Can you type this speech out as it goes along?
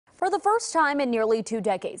For the first time in nearly 2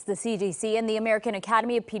 decades, the CDC and the American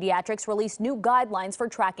Academy of Pediatrics released new guidelines for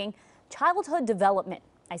tracking childhood development.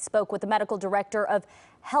 I spoke with the medical director of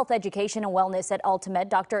health education and wellness at Altamed,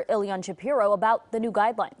 Dr. Ilan Shapiro, about the new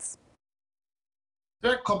guidelines.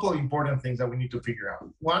 There are a couple of important things that we need to figure out.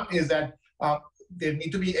 One is that they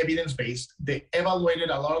need to be evidence-based. They evaluated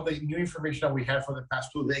a lot of the new information that we had for the past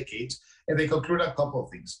 2 decades, and they concluded a couple of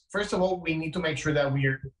things. First of all, we need to make sure that we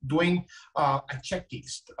are doing a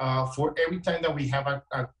checklist for every time that we have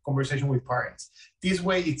a conversation with parents. This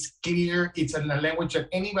way, it's clear, it's in a language that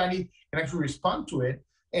anybody can actually respond to it,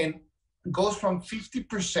 and goes from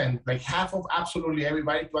 50%, like half of absolutely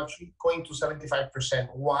everybody, to actually going to 75%.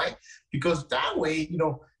 Why? Because that way,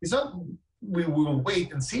 it's not we will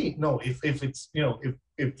wait and see. No, if it's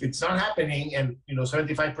if it's not happening, and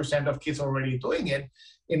 75% of kids are already doing it,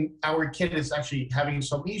 and our kid is actually having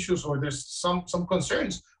some issues or there's some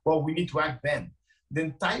concerns, well, we need to act then. The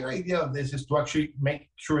entire idea of this is to actually make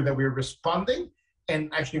sure that we're responding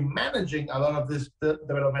and actually managing a lot of the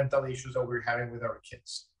developmental issues that we're having with our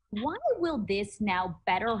kids. Why will this now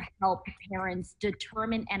better help parents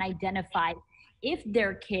determine and identify if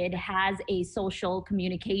their kid has a social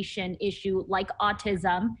communication issue like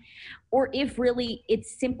autism, or if really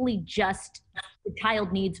it's simply just the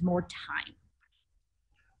child needs more time?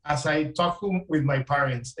 As I talk with my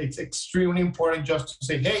parents, it's extremely important just to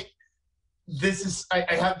say, hey,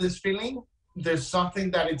 I have this feeling, there's something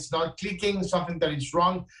that it's not clicking, something that is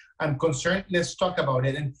wrong, I'm concerned, let's talk about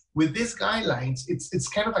it. And with these guidelines, it's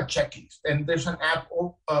kind of a checklist. And there's an app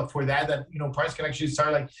for that parents can actually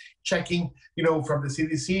start like checking, from the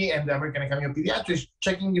CDC and the American Academy of Pediatrics,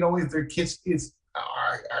 checking, if their kids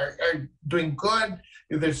are doing good,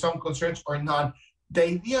 if there's some concerns or not. The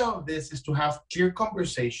idea of this is to have clear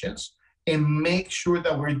conversations and make sure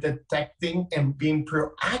that we're detecting and being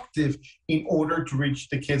proactive in order to reach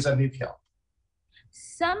the kids that need help.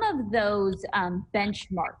 Some of those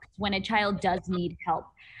benchmarks when a child does need help,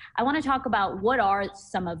 I want to talk about what are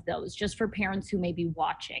some of those, just for parents who may be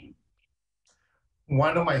watching.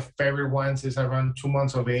 One of my favorite ones is around 2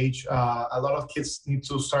 months of age. A lot of kids need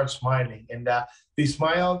to start smiling, and they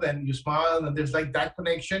smile, and you smile, and there's like that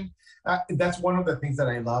connection. That's one of the things that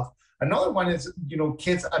I love. Another one is,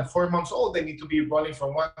 kids at 4 months old, they need to be running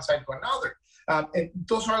from one side to another. And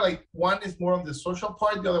those are like, one is more on the social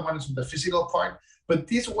part, the other one is on the physical part. But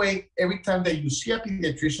this way, every time that you see a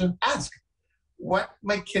pediatrician, ask what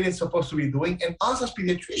my kid is supposed to be doing. And us as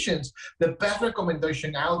pediatricians, the best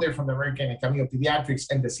recommendation out there from the American Academy of Pediatrics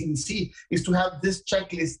and the CDC is to have this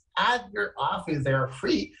checklist at your office. They are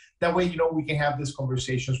free. That way, we can have these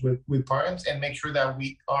conversations with parents and make sure that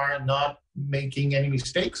we are not making any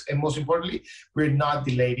mistakes. And most importantly, we're not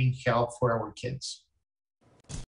delaying help for our kids.